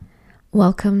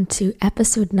Welcome to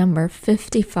episode number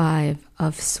 55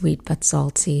 of Sweet But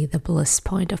Salty, the Bliss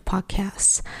Point of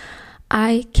podcasts.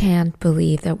 I can't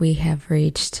believe that we have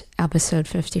reached episode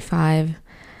 55.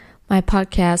 My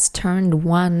podcast turned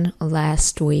 1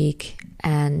 last week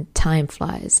and time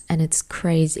flies and it's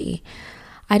crazy.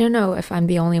 I don't know if I'm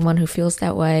the only one who feels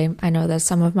that way. I know that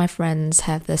some of my friends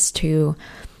have this too.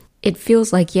 It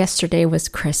feels like yesterday was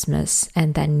Christmas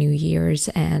and then New Year's,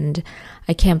 and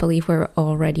I can't believe we're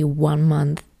already 1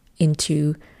 month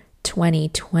into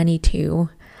 2022.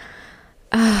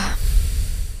 I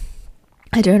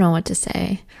don't know what to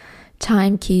say.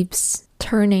 Time keeps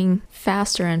turning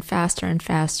faster and faster and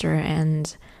faster,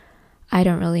 and I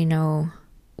don't really know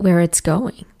where it's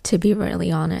going, to be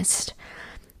really honest.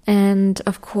 And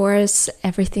of course,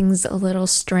 everything's a little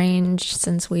strange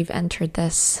since we've entered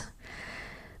this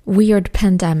weird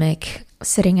pandemic.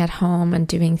 Sitting at home and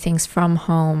doing things from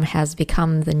home has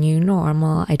become the new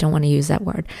normal. I don't want to use that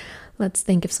word. Let's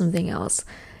think of something else.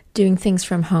 Doing things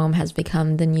from home has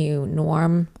become the new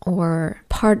norm or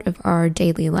part of our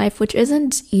daily life, which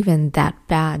isn't even that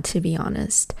bad, to be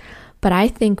honest. But I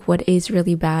think what is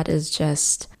really bad is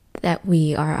just that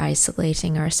we are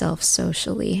isolating ourselves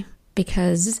socially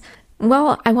because,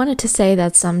 well, I wanted to say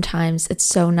that sometimes it's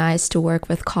so nice to work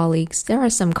with colleagues. There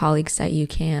are some colleagues that you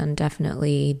can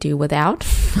definitely do without,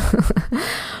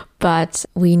 but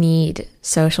we need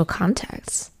social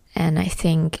contacts. And I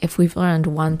think if we've learned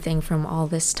one thing from all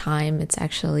this time, it's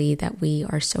actually that we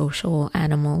are social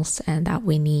animals and that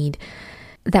we need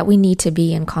to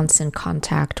be in constant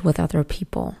contact with other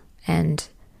people and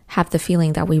have the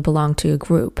feeling that we belong to a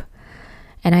group.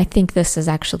 And I think this is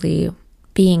actually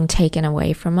being taken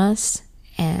away from us,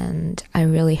 and I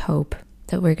really hope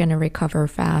that we're going to recover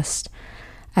fast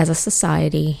as a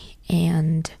society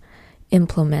and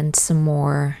implement some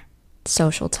more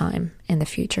social time in the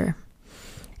future,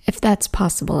 if that's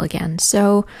possible again.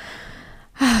 So,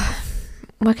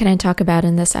 what can I talk about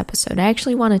in this episode? I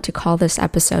actually wanted to call this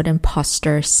episode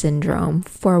Imposter Syndrome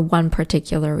for one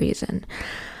particular reason.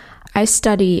 I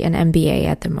study an MBA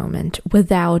at the moment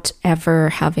without ever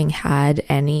having had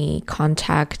any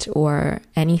contact or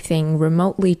anything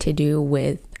remotely to do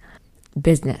with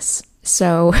business.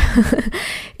 So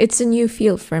it's a new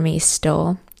field for me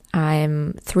still.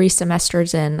 I'm 3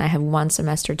 semesters in. I have 1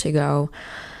 semester to go.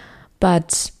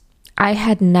 But I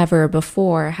had never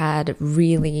before had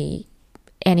really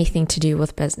anything to do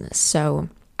with business. So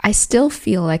I still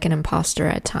feel like an imposter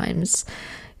at times.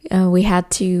 We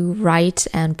had to write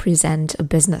and present a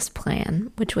business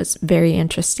plan, which was very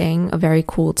interesting, a very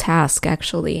cool task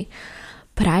actually.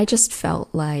 But I just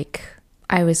felt like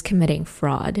I was committing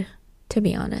fraud, to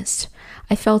be honest.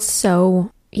 I felt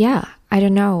I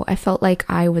don't know. I felt like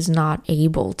I was not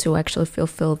able to actually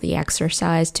fulfill the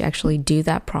exercise, to actually do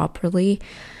that properly.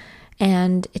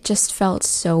 And it just felt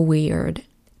so weird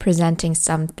presenting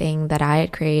something that I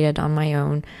had created on my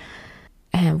own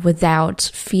and without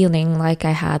feeling like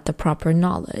I had the proper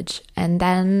knowledge. And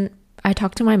then I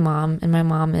talked to my mom, and my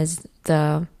mom is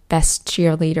the best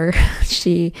cheerleader.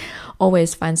 She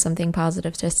always finds something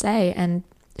positive to say. And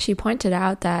she pointed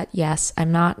out that, yes,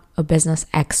 I'm not a business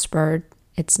expert.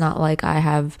 It's not like I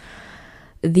have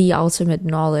the ultimate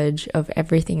knowledge of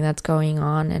everything that's going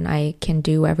on and I can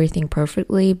do everything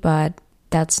perfectly, but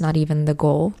that's not even the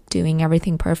goal. Doing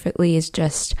everything perfectly is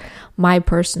just my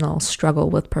personal struggle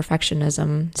with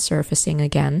perfectionism surfacing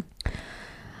again.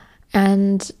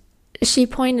 And she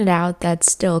pointed out that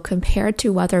still, compared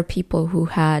to other people who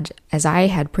had, as I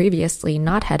had previously,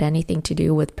 not had anything to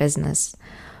do with business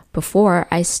before,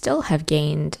 I still have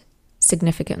gained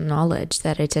significant knowledge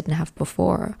that I didn't have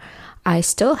before. I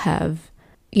still have,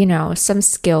 some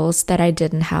skills that I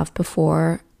didn't have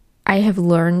before. I have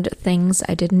learned things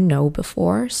I didn't know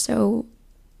before, so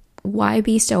why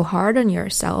be so hard on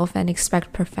yourself and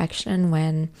expect perfection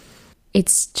when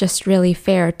it's just really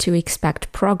fair to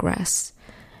expect progress?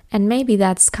 And maybe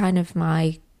that's kind of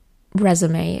my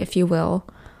resume, if you will,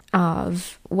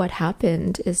 of what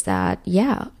happened is that,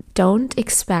 don't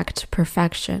expect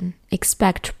perfection,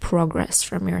 expect progress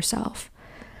from yourself.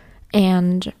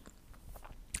 And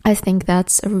I think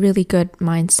that's a really good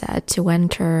mindset to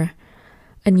enter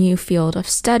a new field of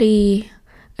study,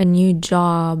 a new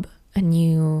job, a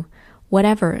new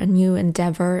endeavor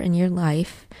in your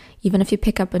life. Even if you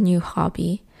pick up a new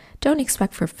hobby, don't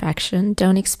expect perfection.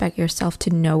 Don't expect yourself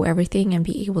to know everything and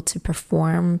be able to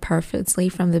perform perfectly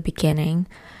from the beginning.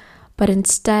 But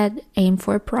instead, aim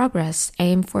for progress.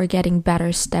 Aim for getting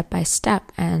better step by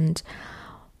step and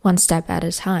one step at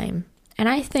a time. And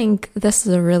I think this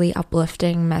is a really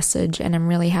uplifting message, and I'm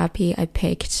really happy I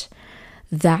picked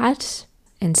that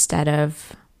instead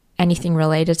of anything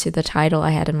related to the title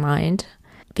I had in mind,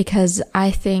 because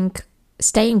I think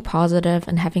staying positive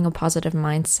and having a positive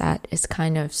mindset is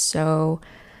kind of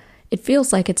it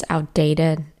feels like it's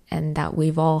outdated, and that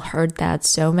we've all heard that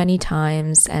so many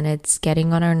times, and it's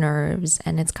getting on our nerves,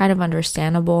 and it's kind of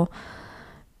understandable,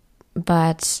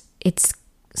 but it's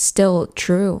still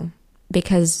true,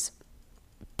 because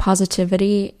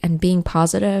positivity and being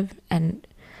positive and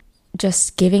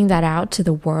just giving that out to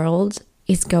the world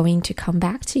is going to come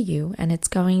back to you, and it's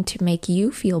going to make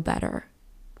you feel better.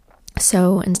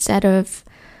 So instead of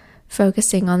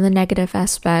focusing on the negative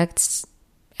aspects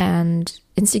and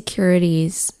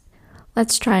insecurities,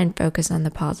 let's try and focus on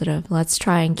the positive. Let's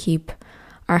try and keep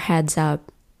our heads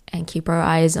up and keep our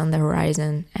eyes on the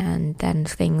horizon, and then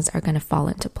things are going to fall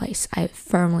into place. I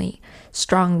firmly,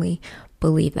 strongly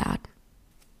believe that.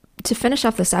 To finish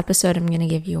off this episode, I'm going to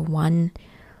give you one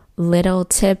little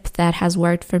tip that has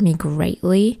worked for me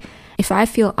greatly. If I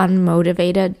feel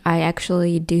unmotivated, I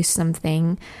actually do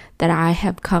something that I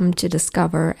have come to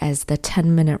discover as the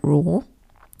 10-minute rule.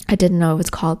 I didn't know it was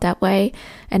called that way,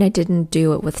 and I didn't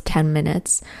do it with 10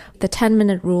 minutes. The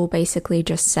 10-minute rule basically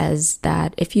just says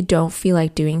that if you don't feel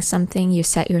like doing something, you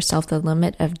set yourself the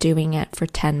limit of doing it for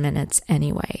 10 minutes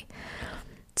anyway.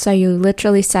 So you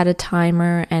literally set a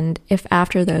timer, and if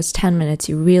after those 10 minutes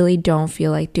you really don't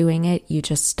feel like doing it, you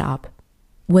just stop.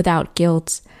 Without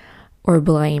guilt or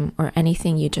blame or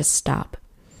anything, you just stop.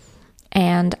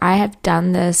 And I have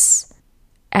done this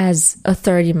as a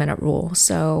 30-minute rule.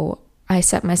 So I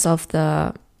set myself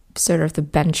the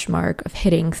benchmark of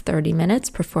hitting 30 minutes,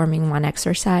 performing one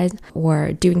exercise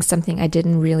or doing something I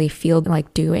didn't really feel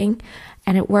like doing.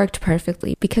 And it worked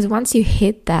perfectly, because once you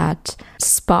hit that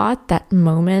spot, that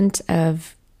moment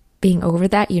of being over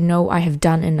that, you know I have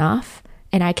done enough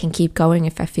and I can keep going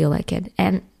if I feel like it.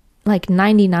 And like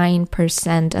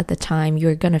 99% of the time,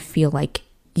 you're going to feel like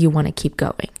you want to keep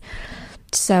going.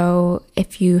 So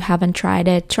if you haven't tried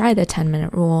it, try the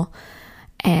 10-minute rule.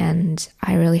 And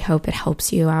I really hope it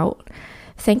helps you out.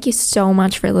 Thank you so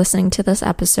much for listening to this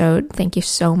episode. Thank you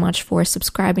so much for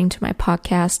subscribing to my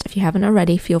podcast. If you haven't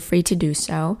already, feel free to do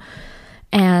so.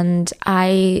 And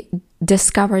I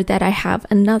discovered that I have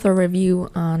another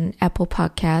review on Apple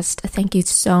Podcast. Thank you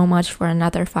so much for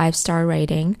another 5-star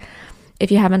rating.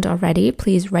 If you haven't already,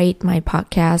 please rate my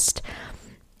podcast.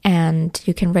 And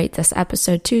you can rate this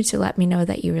episode too to let me know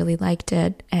that you really liked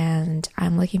it. And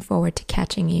I'm looking forward to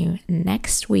catching you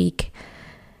next week.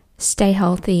 Stay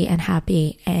healthy and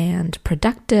happy and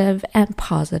productive and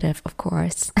positive, of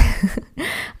course.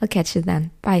 I'll catch you then.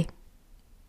 Bye.